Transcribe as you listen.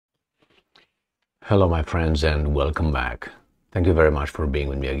Hello my friends and welcome back. Thank you very much for being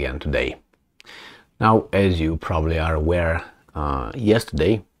with me again today. Now, as you probably are aware,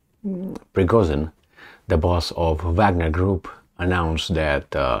 yesterday Prigozhin, the boss of Wagner Group, announced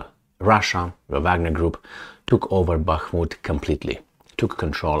that Russia, the Wagner Group, took over Bakhmut completely, took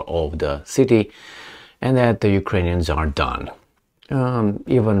control of the city, and that the Ukrainians are done.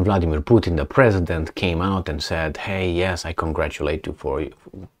 Even Vladimir Putin, the president, came out and said, "Hey, yes, I congratulate you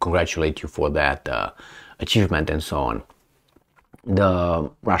for that achievement," and so on. The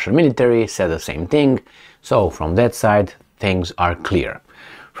Russian military said the same thing. So from that side, things are clear.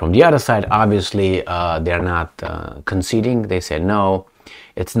 From the other side, obviously, they're not conceding. They say, "No,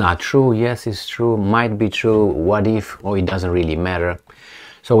 it's not true. Yes, it's true. Might be true. What if? Oh, it doesn't really matter."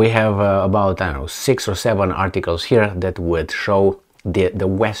 So we have about, I don't know, 6 or 7 articles here that would show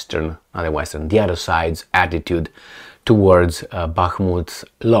the other side's attitude towards Bakhmut's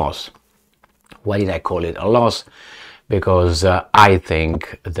loss. Why did I call it a loss? Because I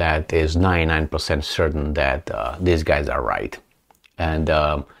think that is 99% certain that these guys are right. And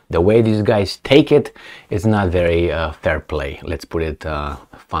the way these guys take it is not very fair play. Let's put it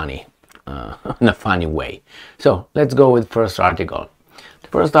funny, in a funny way. So let's go with first article.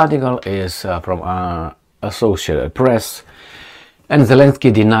 First article is from Associated Press, and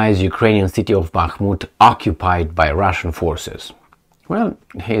Zelensky denies Ukrainian city of Bakhmut occupied by Russian forces. Well,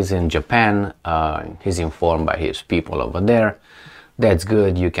 he's in Japan, he's informed by his people over there. That's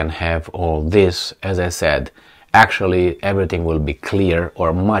good, you can have all this. As I said, actually everything will be clear,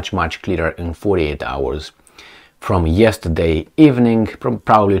 or much clearer, in 48 hours. From yesterday evening,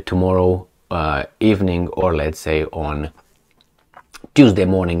 probably tomorrow evening, or let's say on Tuesday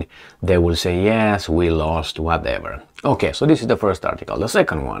morning, they will say, yes, we lost, whatever. Okay, so this is the first article. The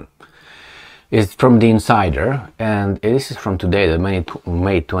second one is from The Insider, and this is from today, the May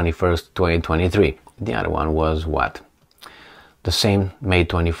 21st, 2023. The other one was what? The same, May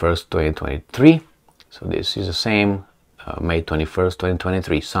 21st, 2023. So this is the same, May 21st,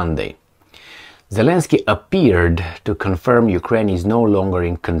 2023, Sunday. Zelensky appeared to confirm Ukraine is no longer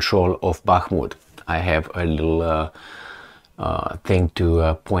in control of Bakhmut. I have a little thing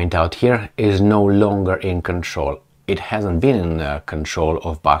to point out here, is no longer in control. It hasn't been in control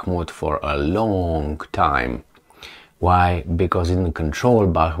of Bakhmut for a long time. Why? Because it didn't control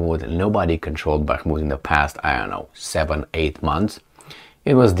Bakhmut. Nobody controlled Bakhmut in the past, I don't know, 7-8 months.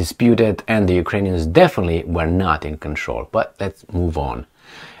 It was disputed, and the Ukrainians definitely were not in control. But let's move on.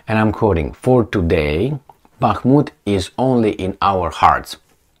 And I'm quoting, "For today, Bakhmut is only in our hearts."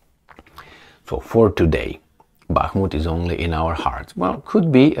 So for today, Bakhmut is only in our hearts. Well,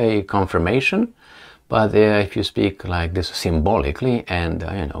 could be a confirmation, but if you speak like this symbolically and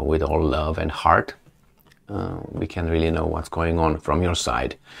with all love and heart, we can really know what's going on from your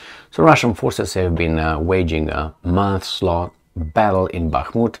side. So Russian forces have been waging a months-long battle in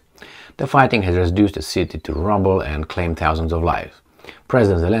Bakhmut. The fighting has reduced the city to rubble and claimed thousands of lives.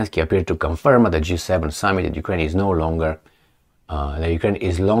 President Zelensky appeared to confirm at the G7 summit that Ukraine is no longer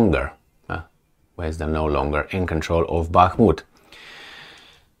in control of Bakhmut.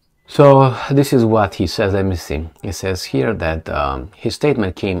 So this is what he says. Let me see. He says here that his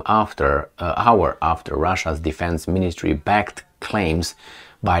statement came hour after Russia's defense ministry backed claims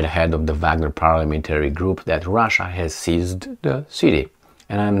by the head of the Wagner parliamentary group that Russia has seized the city.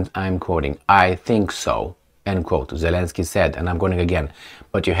 And I'm quoting, "I think so," end quote. Zelensky said, and I'm quoting again,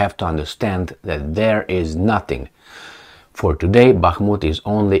 "But you have to understand that there is nothing. For today, Bakhmut is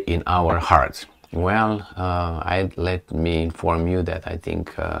only in our hearts." Well, let me inform you that I think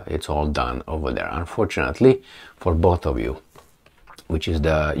it's all done over there, unfortunately, for both of you, which is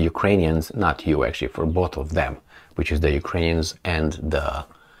the Ukrainians, not you actually, for both of them, which is the Ukrainians and the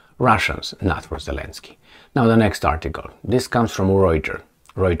Russians, not for Zelensky. Now the next article. This comes from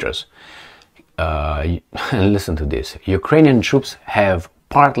Reuters. Listen to this. Ukrainian troops have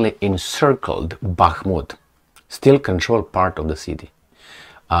partly encircled Bakhmut, still control part of the city.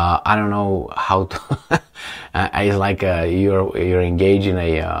 I don't know how to. It's like you're engaged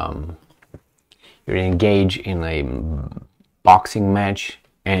in a boxing match,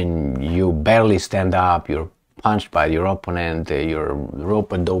 and you barely stand up. You're punched by your opponent. You're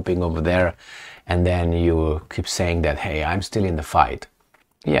rope and doping over there, and then you keep saying that, "Hey, I'm still in the fight."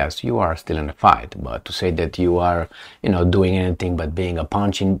 Yes, you are still in the fight, but to say that you are, doing anything but being a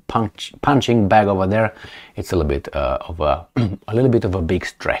punching bag over there, it's a little bit of a big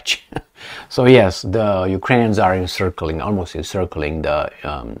stretch. So yes, the Ukrainians are almost encircling the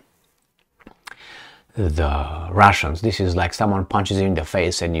Russians. This is like someone punches you in the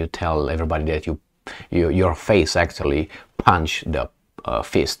face, and you tell everybody that your face actually punched the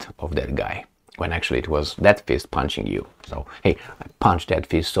fist of that guy. when actually it was that fist punching you. So, hey, I punched that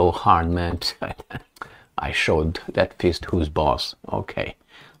fist so hard, man. I showed that fist who's boss. Okay,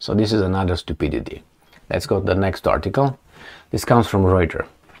 so this is another stupidity. Let's go to the next article. This comes from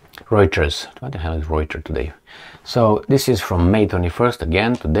Reuters. What the hell is Reuters today? So this is from May 21st,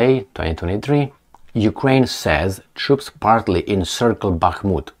 again, today, 2023. Ukraine says troops partly encircle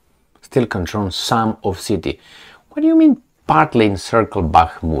Bakhmut, still control some of city. What do you mean partly encircle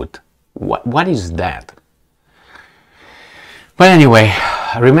Bakhmut? What is that? But anyway,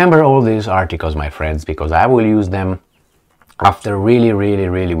 remember all these articles, my friends, because I will use them after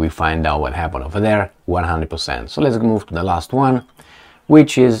really we find out what happened over there 100%. So let's move to the last one,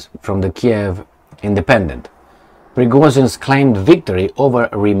 which is from the Kiev Independent. Prigozhin's claimed victory over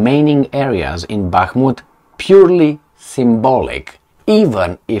remaining areas in Bakhmut purely symbolic,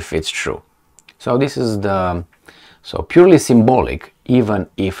 even if it's true. So this is purely symbolic, even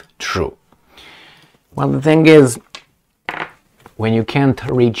if true. Well, the thing is, when you can't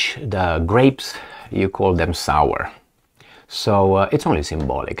reach the grapes, you call them sour. So it's only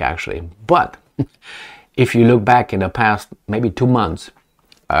symbolic, actually. But if you look back in the past, maybe 2 months,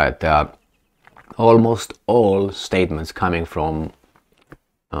 at almost all statements coming from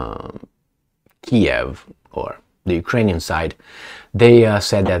Kiev or the Ukrainian side, they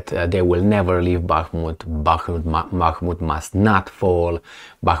said that they will never leave Bakhmut. Bakhmut must not fall.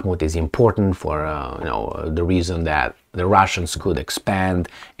 Bakhmut is important for the reason that the Russians could expand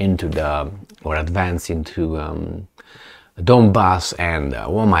into or advance into Donbass, and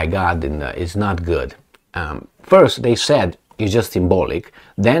oh my God, it's not good. First they said it's just symbolic.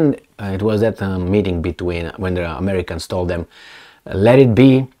 Then it was that meeting when the Americans told them, let it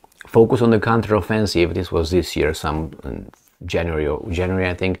be, focus on the counteroffensive. This was this year, some January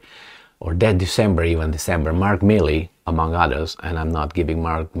I think, or that December, even December. Mark Milley, among others, and I'm not giving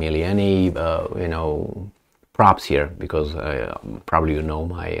Mark Milley any props here, because probably you know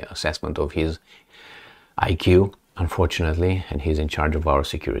my assessment of his IQ, unfortunately, and he's in charge of our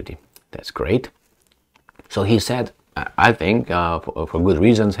security. That's great. So he said, I think for good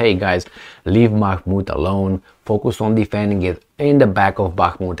reasons, hey guys, leave Bakhmut alone, focus on defending it in the back of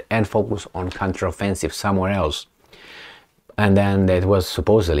Bakhmut, and focus on counteroffensive somewhere else. And then there was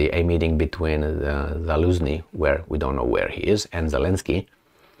supposedly a meeting between Zelensky, where we don't know where he is, and Zelensky,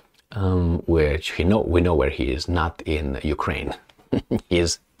 which we know where he is, not in Ukraine.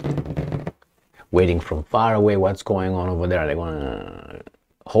 He's waiting from far away. What's going on over there? Are they going to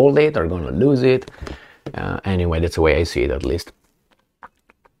hold it or going to lose it? Anyway, that's the way I see it, at least.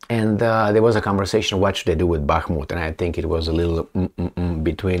 And there was a conversation, what should they do with Bakhmut? And I think it was a little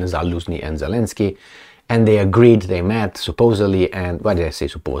between Zelensky and Zelensky. And they agreed, they met, supposedly, and what did I say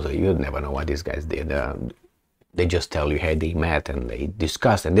supposedly? You never know what these guys did. They just tell you, hey, they met and they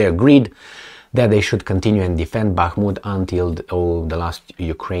discussed, and they agreed that they should continue and defend Bakhmut until the last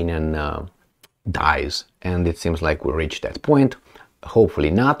Ukrainian dies. And it seems like we reached that point.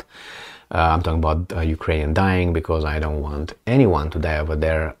 Hopefully not. I'm talking about Ukrainian dying, because I don't want anyone to die over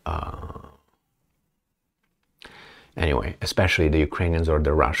there. Anyway, especially the Ukrainians or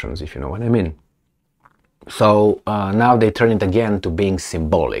the Russians, if you know what I mean. So now they turn it again to being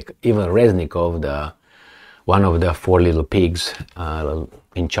symbolic. Even Reznikov, one of the 4 little pigs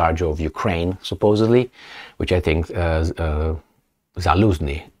in charge of Ukraine, supposedly, which I think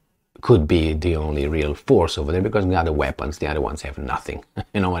Zelensky could be the only real force over there, because the other weapons, the other ones have nothing.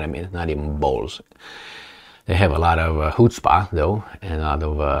 You know what I mean? Not even balls. They have a lot of chutzpah, though, and a lot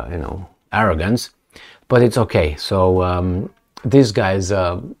of, arrogance. But it's okay. So this guy's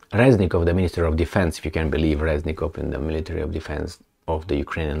Reznikov, the Minister of Defense, if you can believe Reznikov in the military of defense of the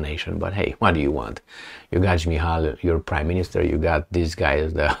Ukrainian nation. But hey, what do you want? You got Shmyhal, your prime minister. You got this guy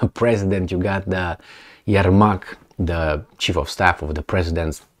as the president. You got the Yermak, the chief of staff of the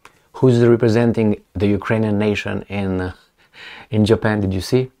president, who's representing the Ukrainian nation in Japan. Did you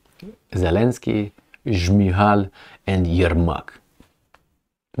see? Zelensky, Shmyhal, and Yermak.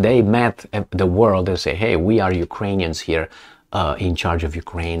 They met the world and say, hey, we are Ukrainians here in charge of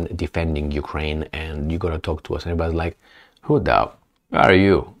Ukraine, defending Ukraine, and you gotta talk to us. And everybody's like, who the are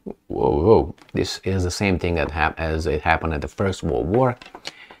you? Whoa. This is the same thing as it happened at the First World War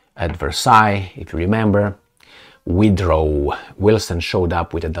at Versailles, if you remember. Woodrow Wilson showed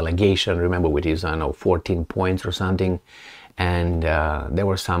up with a delegation, remember, with his, 14 points or something, and there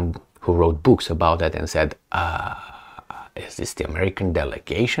were some who wrote books about that and said, is this the American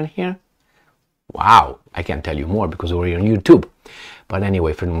delegation here? Wow, I can't tell you more because we're on YouTube. But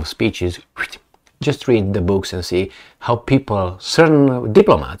anyway, freedom of speech is Just read the books and see how people, certain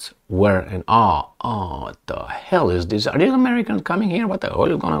diplomats, were in awe. Oh, what the hell is this? Are these Americans coming here? What the hell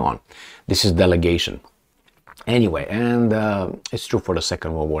is going on? This is delegation. Anyway, and it's true for the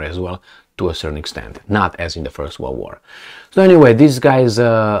Second World War as well, to a certain extent, not as in the First World War. So anyway, these guys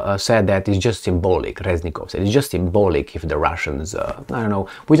said that it's just symbolic. Reznikov said it's just symbolic if the Russians, I don't know,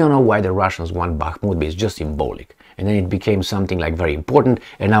 we don't know why the Russians want Bakhmut, but it's just symbolic. And then it became something like very important,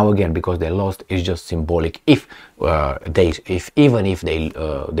 and now again, because they lost, it's just symbolic if even if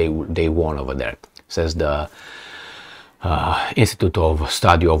they won over there, says the Institute of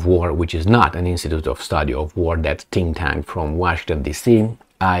Study of War, which is not an Institute of Study of War, that think tank from Washington DC.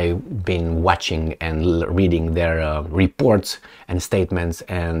 I've been watching and reading their reports and statements,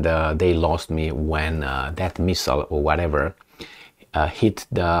 and they lost me when that missile or whatever hit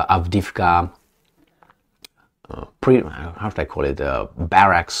the Avdiivka, how should I call it,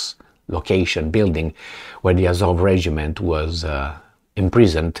 barracks location building where the Azov regiment was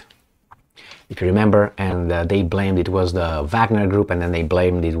imprisoned, if you remember, and they blamed it was the Wagner group, and then they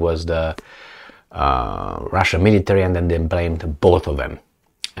blamed it was the Russian military, and then they blamed both of them.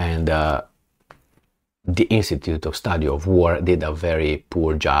 And the Institute of Study of War did a very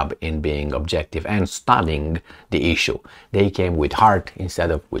poor job in being objective and studying the issue. They came with heart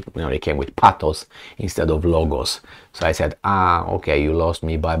instead of with, they came with pathos instead of logos. So I said, okay, you lost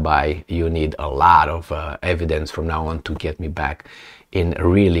me, bye-bye. You need a lot of evidence from now on to get me back in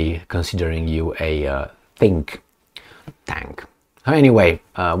really considering you a think tank. So anyway,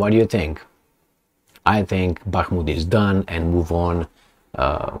 what do you think? I think Bakhmut is done, and move on.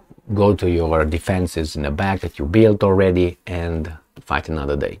 Go to your defenses in the back that you built already and fight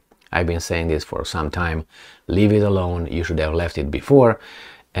another day. I've been saying this for some time. Leave it alone. You should have left it before,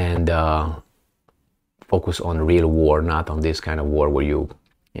 and focus on real war, not on this kind of war where you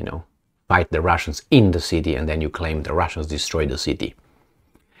fight the Russians in the city and then you claim the Russians destroyed the city.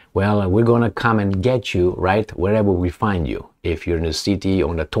 Well, we're gonna come and get you, right, wherever we find you. If you're in the city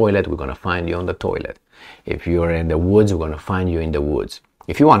on the toilet, we're gonna find you on the toilet. If you're in the woods, we're gonna find you in the woods.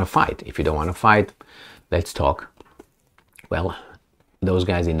 If you want to fight. If you don't want to fight, let's talk. Well, those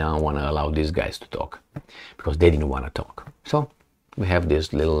guys did not want to allow these guys to talk because they didn't want to talk. So we have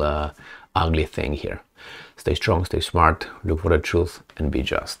this little ugly thing here. Stay strong, stay smart, look for the truth, and be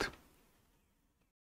just.